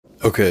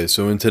Okay,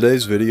 so in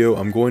today's video,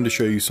 I'm going to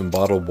show you some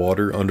bottled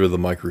water under the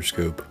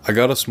microscope. I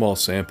got a small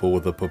sample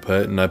with a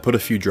pipette and I put a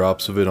few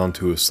drops of it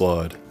onto a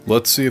slide.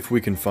 Let's see if we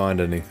can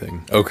find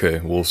anything. Okay,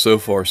 well so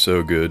far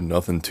so good,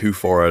 nothing too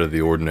far out of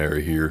the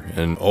ordinary here,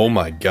 and oh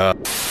my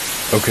god.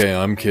 Okay,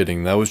 I'm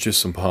kidding, that was just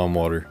some pond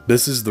water.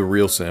 This is the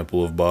real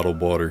sample of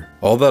bottled water.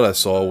 All that I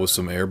saw was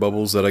some air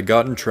bubbles that had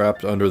gotten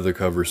trapped under the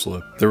cover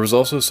slip. There was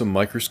also some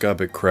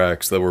microscopic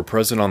cracks that were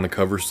present on the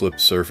cover slip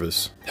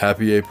surface.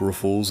 Happy April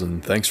Fools,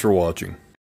 and thanks for watching.